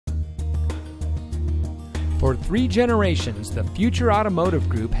For 3 generations, the Future Automotive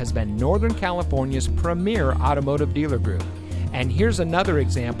Group has been Northern California's premier automotive dealer group. And here's another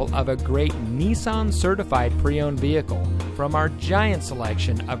example of a great Nissan certified pre-owned vehicle from our giant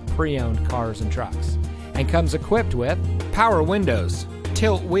selection of pre-owned cars and trucks. And comes equipped with power windows,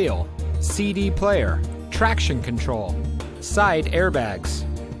 tilt wheel, CD player, traction control, side airbags,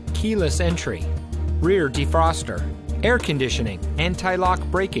 keyless entry, rear defroster, air conditioning, anti-lock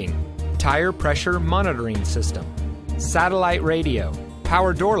braking, tire pressure monitoring system, satellite radio,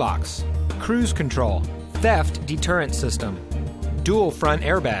 power door locks, cruise control, theft deterrent system, dual front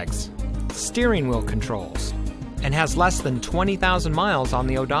airbags, steering wheel controls, and has less than 20,000 miles on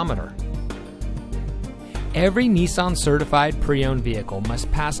the odometer. Every Nissan certified pre-owned vehicle must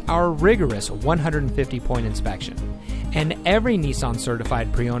pass our rigorous 150-point inspection. And every Nissan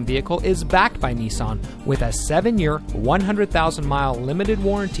certified pre-owned vehicle is backed by Nissan with a 7-year, 100,000-mile limited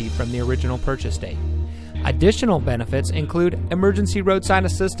warranty from the original purchase date. Additional benefits include emergency roadside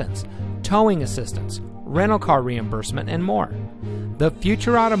assistance, towing assistance, rental car reimbursement, and more. The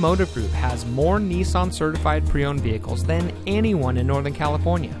Future Automotive Group has more Nissan certified pre-owned vehicles than anyone in Northern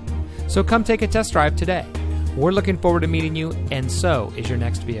California. So come take a test drive today. We're looking forward to meeting you, and so is your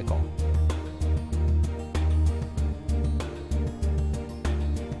next vehicle.